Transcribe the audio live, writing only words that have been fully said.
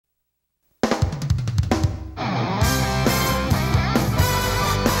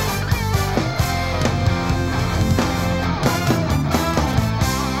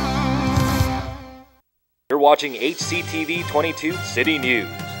watching HCTV 22 City News,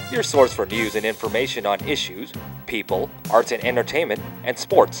 your source for news and information on issues, people, arts and entertainment, and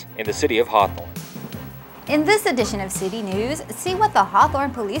sports in the city of Hawthorne. In this edition of City News, see what the Hawthorne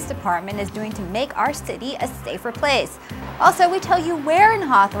Police Department is doing to make our city a safer place. Also, we tell you where in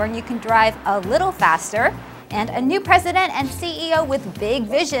Hawthorne you can drive a little faster, and a new president and CEO with big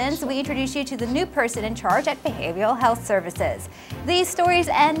visions. We introduce you to the new person in charge at Behavioral Health Services. These stories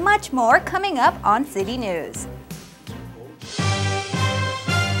and much more coming up on City News.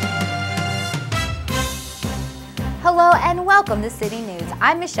 Hello and welcome to City News.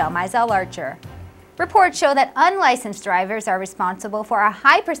 I'm Michelle Mizell Archer. Reports show that unlicensed drivers are responsible for a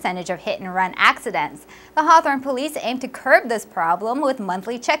high percentage of hit-and-run accidents. The Hawthorne Police aim to curb this problem with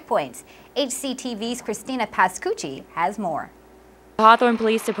monthly checkpoints. HCTV's Christina Pascucci has more. The Hawthorne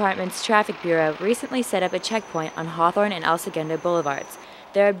Police Department's Traffic Bureau recently set up a checkpoint on Hawthorne and El Segundo Boulevards.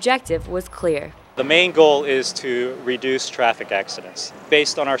 Their objective was clear. The main goal is to reduce traffic accidents.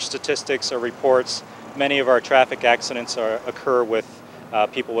 Based on our statistics or reports, many of our traffic accidents occur with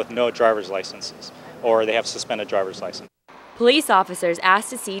people with no driver's licenses, or they have suspended driver's license. Police officers asked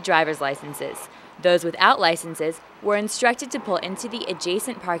to see driver's licenses. Those without licenses were instructed to pull into the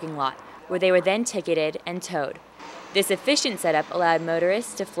adjacent parking lot, where they were then ticketed and towed. This efficient setup allowed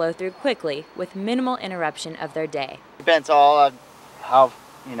motorists to flow through quickly with minimal interruption of their day. Depends all on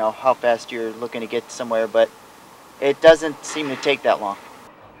how fast you're looking to get somewhere, but it doesn't seem to take that long.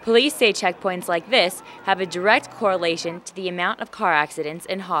 Police say checkpoints like this have a direct correlation to the amount of car accidents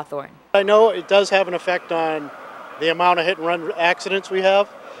in Hawthorne. I know it does have an effect on the amount of hit-and-run accidents we have,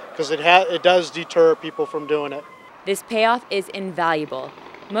 because it does deter people from doing it. This payoff is invaluable.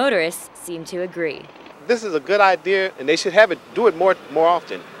 Motorists seem to agree. This is a good idea, and they should do it more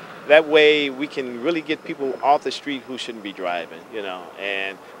often. That way we can really get people off the street who shouldn't be driving,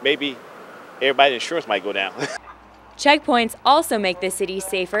 and maybe everybody's insurance might go down. Checkpoints also make the city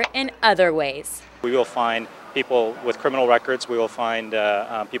safer in other ways. We will find people with criminal records, we will find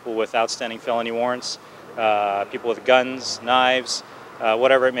people with outstanding felony warrants, people with guns, knives,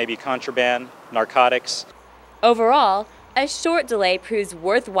 whatever it may be, contraband, narcotics. Overall, a short delay proves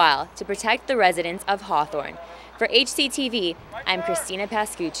worthwhile to protect the residents of Hawthorne. For HCTV, I'm Christina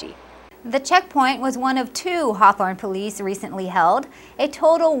Pascucci. The checkpoint was one of two Hawthorne police recently held. A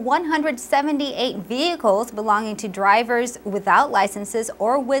total 178 vehicles belonging to drivers without licenses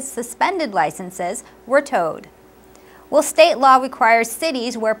or with suspended licenses were towed. Well, state law requires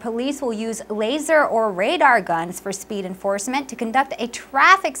cities where police will use laser or radar guns for speed enforcement to conduct a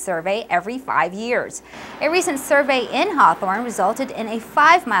traffic survey every 5 years. A recent survey in Hawthorne resulted in a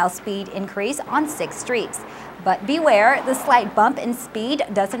 5-mile speed increase on 6 streets. But beware, the slight bump in speed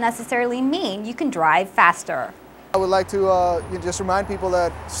doesn't necessarily mean you can drive faster. I would like to just remind people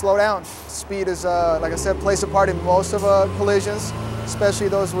that slow down. Speed is, like I said, plays a part in most of collisions, especially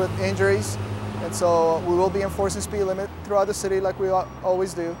those with injuries. And so we will be enforcing speed limit throughout the city like we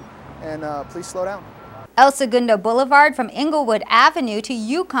always do. And please slow down. El Segundo Boulevard from Inglewood Avenue to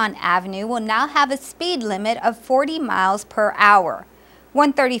Yukon Avenue will now have a speed limit of 40 miles per hour.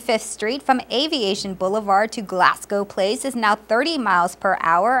 135th Street from Aviation Boulevard to Glasgow Place is now 30 miles per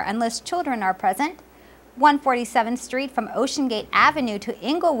hour unless children are present. 147th Street from Ocean Gate Avenue to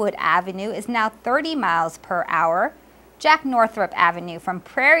Inglewood Avenue is now 30 miles per hour. Jack Northrop Avenue from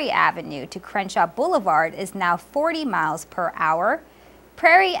Prairie Avenue to Crenshaw Boulevard is now 40 miles per hour.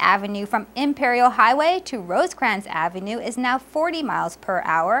 Prairie Avenue from Imperial Highway to Rosecrans Avenue is now 40 miles per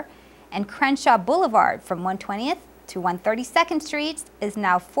hour. And Crenshaw Boulevard from 120th to 132nd Street is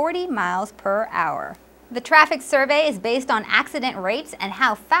now 40 miles per hour. The traffic survey is based on accident rates and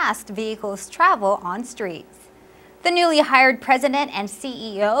how fast vehicles travel on streets. The newly hired president and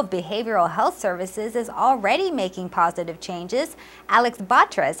CEO of Behavioral Health Services is already making positive changes. Alex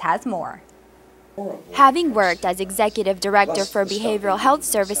Batres has more. Having worked as executive director for Behavioral Health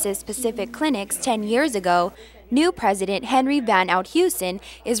Services Pacific Clinics 10 years ago, new President Henry Van Oudhuizen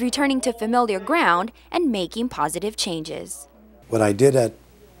is returning to familiar ground and making positive changes. What I did at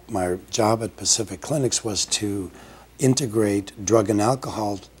my job at Pacific Clinics was to integrate drug and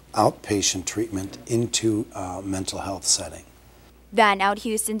alcohol outpatient treatment into a mental health setting. Van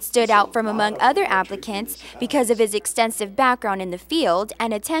Oudhuizen stood out from among other applicants because of his extensive background in the field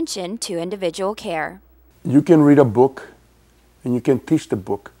and attention to individual care. You can read a book and you can teach the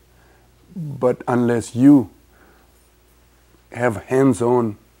book, but unless you have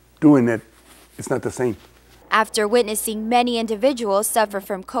hands-on doing it, it's not the same. After witnessing many individuals suffer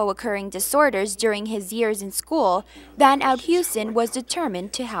from co-occurring disorders during his years in school, Van Oudhuizen was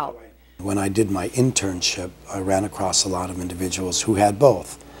determined to help. When I did my internship, I ran across a lot of individuals who had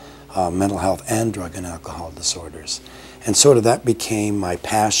both mental health and drug and alcohol disorders. And sort of that became my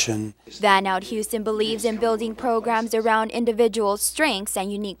passion. Van Out Houston believes in building programs around individuals' strengths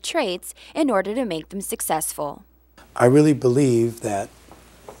and unique traits in order to make them successful. I really believe that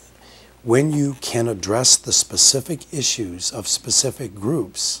when you can address the specific issues of specific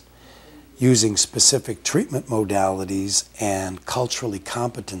groups using specific treatment modalities and culturally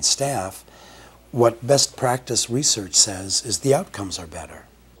competent staff, what best practice research says is the outcomes are better.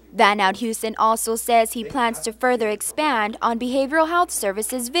 Van Out Houston also says he plans to further expand on Behavioral Health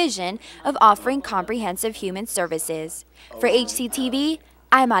Services' vision of offering comprehensive human services. For HCTV,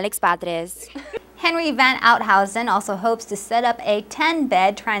 I'm Alex Patres. Henry Van Outhausen also hopes to set up a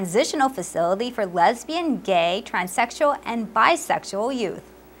 10-bed transitional facility for lesbian, gay, transsexual, and bisexual youth.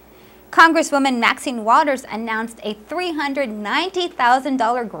 Congresswoman Maxine Waters announced a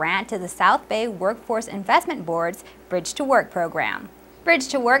 $390,000 grant to the South Bay Workforce Investment Board's Bridge to Work program. Bridge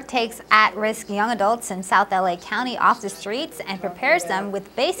to Work takes at-risk young adults in South LA County off the streets and prepares them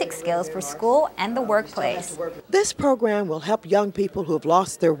with basic skills for school and the workplace. This program will help young people who have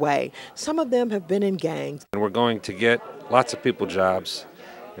lost their way. Some of them have been in gangs. And we're going to get lots of people jobs,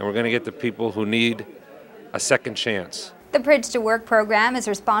 and we're going to get the people who need a second chance. The Bridge to Work program is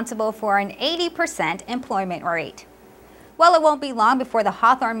responsible for an 80% employment rate. Well, it won't be long before the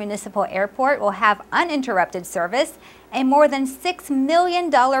Hawthorne Municipal Airport will have uninterrupted service. A more than $6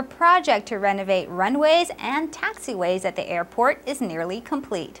 million project to renovate runways and taxiways at the airport is nearly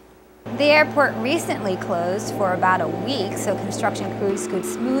complete. The airport recently closed for about a week so construction crews could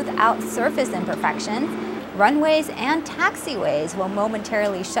smooth out surface imperfections. Runways and taxiways will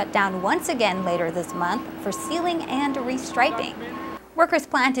momentarily shut down once again later this month for sealing and restriping. Workers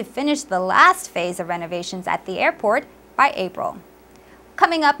plan to finish the last phase of renovations at the airport by April.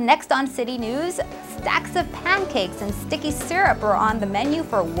 Coming up next on City News, stacks of pancakes and sticky syrup are on the menu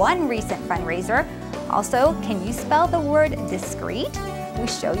for one recent fundraiser. Also, can you spell the word discreet? We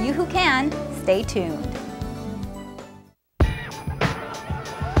show you who can. Stay tuned.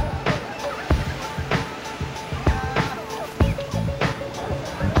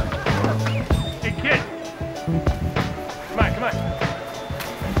 Hey kid, come on.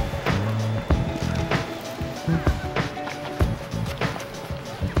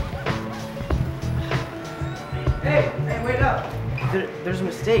 Hey, wait up. There's a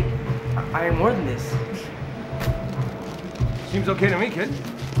mistake. I am more than this. Seems okay to me, kid.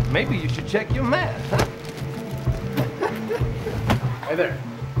 Maybe you should check your math, huh? Hey there.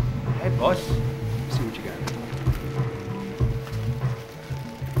 Hey, boss. See what you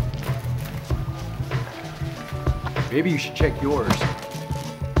got. Maybe you should check yours.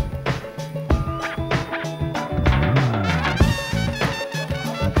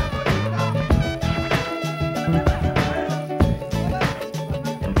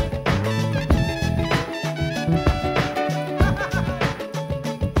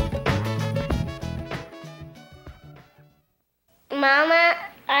 Mama,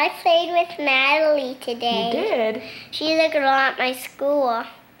 I played with Natalie today. You did? She's a girl at my school.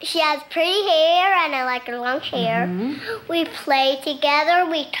 She has pretty hair and I like her long hair. We played together,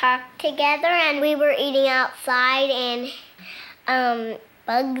 we talked together, and we were eating outside and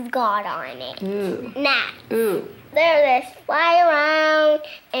bugs got on it. Gnats. They're just fly around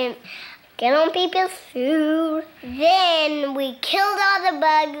and get on people's food. Then we killed all the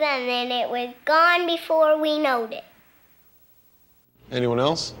bugs and then it was gone before we knowed it. Anyone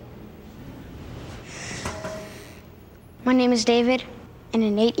else? My name is David, and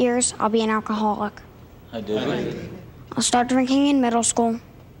in 8 years, I'll be an alcoholic. Hi, David. I'll start drinking in middle school,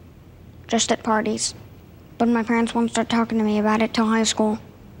 just at parties. But my parents won't start talking to me about it till high school.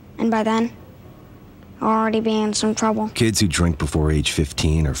 And by then, I'll already be in some trouble. Kids who drink before age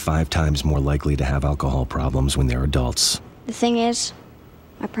 15 are 5 times more likely to have alcohol problems when they're adults. The thing is,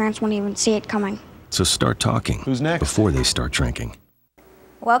 my parents won't even see it coming. So start talking. Who's next? Before they start drinking.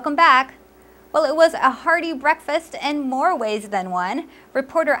 Welcome back. Well, it was a hearty breakfast in more ways than one.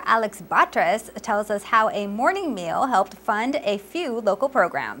 Reporter Alex Patres tells us how a morning meal helped fund a few local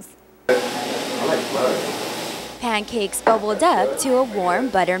programs. Pancakes bubbled up to a warm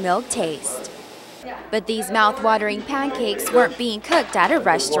buttermilk taste. But these mouth-watering pancakes weren't being cooked at a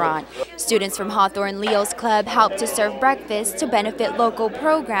restaurant. Students from Hawthorne Leo's Club helped to serve breakfast to benefit local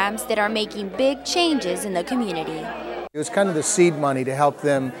programs that are making big changes in the community. It was kind of the seed money to help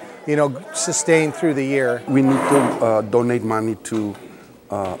them, sustain through the year. We need to donate money to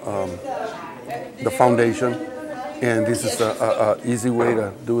the foundation, and this is an easy way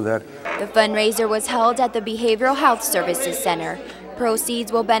to do that. The fundraiser was held at the Behavioral Health Services Center.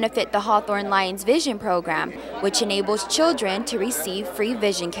 proceeds will benefit the Hawthorne Lions Vision program, which enables children to receive free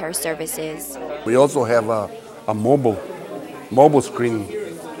vision care services. We also have a mobile screening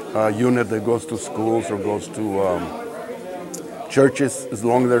unit that goes to schools or goes to churches, as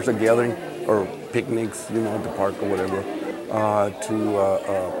long as there's a gathering or picnics, at the park or whatever,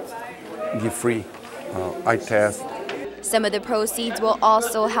 to give free eye tests. Some of the proceeds will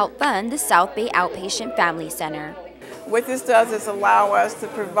also help fund the South Bay Outpatient Family Center. What this does is allow us to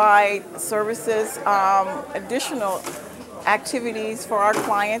provide services, additional activities for our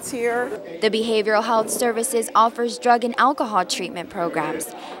clients here. The Behavioral Health Services offers drug and alcohol treatment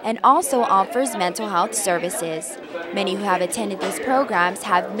programs and also offers mental health services. Many who have attended these programs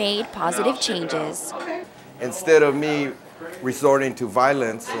have made positive changes. Instead of me resorting to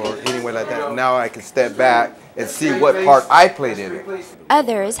violence or anything like that, now I can step back and see what part I played in it.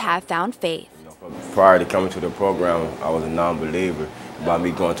 Others have found faith. Prior to coming to the program, I was a non-believer. By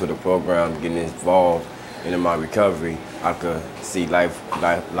me going to the program, getting involved in my recovery, I could see life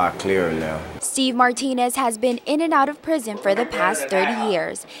a lot clearer now. Steve Martinez has been in and out of prison for the past 30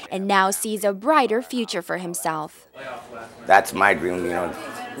 years and now sees a brighter future for himself. That's my dream,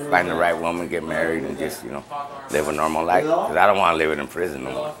 find the right woman, get married, and just, live a normal life. Because I don't want to live in prison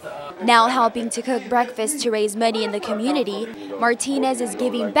no more. Now helping to cook breakfast to raise money in the community, Martinez is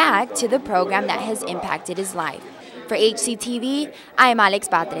giving back to the program that has impacted his life. For HCTV, I'm Alex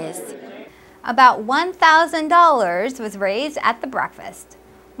Patres. About $1,000 was raised at the breakfast.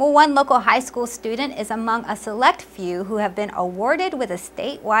 Well, one local high school student is among a select few who have been awarded with a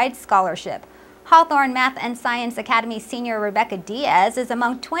statewide scholarship. Hawthorne Math and Science Academy senior Rebecca Diaz is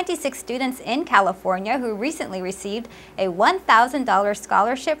among 26 students in California who recently received a $1,000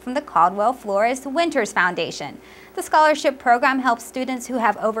 scholarship from the Caldwell Flores Winters Foundation. The scholarship program helps students who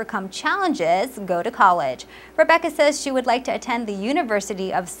have overcome challenges go to college. Rebecca says she would like to attend the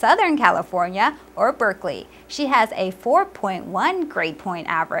University of Southern California or Berkeley. She has a 4.1 grade point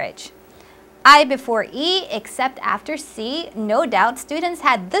average. I before E except after C. No doubt students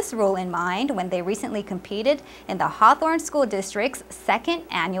had this rule in mind when they recently competed in the Hawthorne School District's second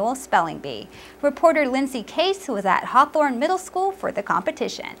annual Spelling Bee. Reporter Lindsay Case was at Hawthorne Middle School for the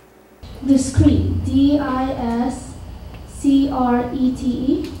competition. Discrete, D-I-S-C-R-E-T-E,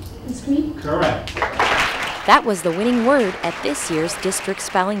 discrete? Correct. That was the winning word at this year's district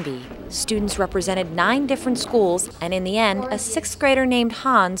spelling bee. Students represented 9 different schools, and in the end, a 6th grader named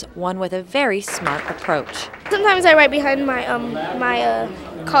Hans won with a very smart approach. Sometimes I write behind my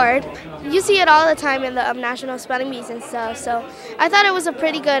card. You see it all the time in the national spelling bees and stuff, so I thought it was a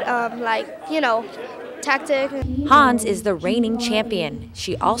pretty good, tactic. Hans is the reigning champion.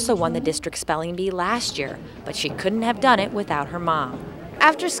 She also won the district spelling bee last year, but she couldn't have done it without her mom.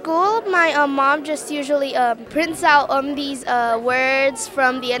 After school, my mom just usually prints out these words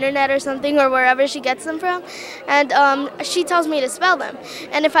from the internet or something, or wherever she gets them from, and she tells me to spell them.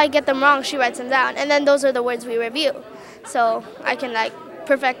 And if I get them wrong, she writes them down, and then those are the words we review. So I can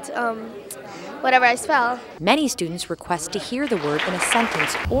perfect whatever I spell. Many students request to hear the word in a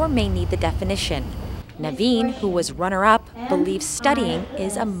sentence or may need the definition. Naveen, who was runner-up, believes studying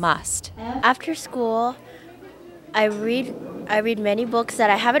is a must. After school, I read many books that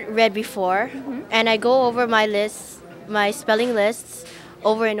I haven't read before, and I go over my spelling lists,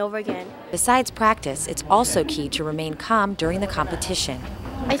 over and over again. Besides practice, it's also key to remain calm during the competition.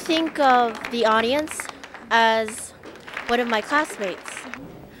 I think of the audience as one of my classmates,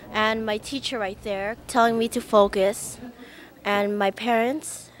 and my teacher right there telling me to focus, and my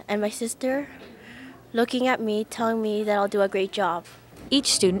parents and my sister looking at me, telling me that I'll do a great job.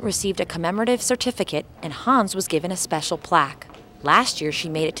 Each student received a commemorative certificate, and Hans was given a special plaque. Last year, she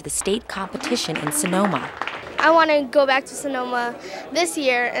made it to the state competition in Sonoma. I want to go back to Sonoma this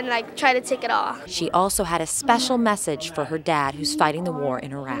year and try to take it off. She also had a special message for her dad, who's fighting the war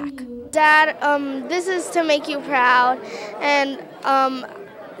in Iraq. Dad, this is to make you proud, and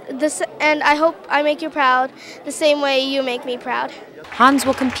I hope I make you proud the same way you make me proud. Hans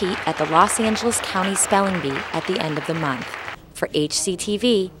will compete at the Los Angeles County Spelling Bee at the end of the month. For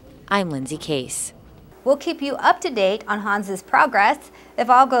HCTV, I'm Lindsay Case. We'll keep you up to date on Hans's progress. If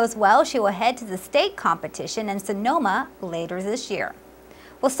all goes well, she will head to the state competition in Sonoma later this year.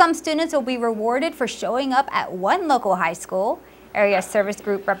 Well, some students will be rewarded for showing up at one local high school. Area Service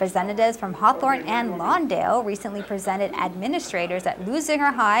Group representatives from Hawthorne and Lawndale recently presented administrators at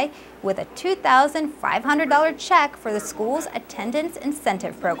Lusinger High with a $2,500 check for the school's attendance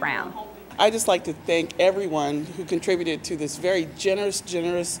incentive program. I'd just like to thank everyone who contributed to this very generous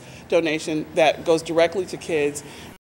donation that goes directly to kids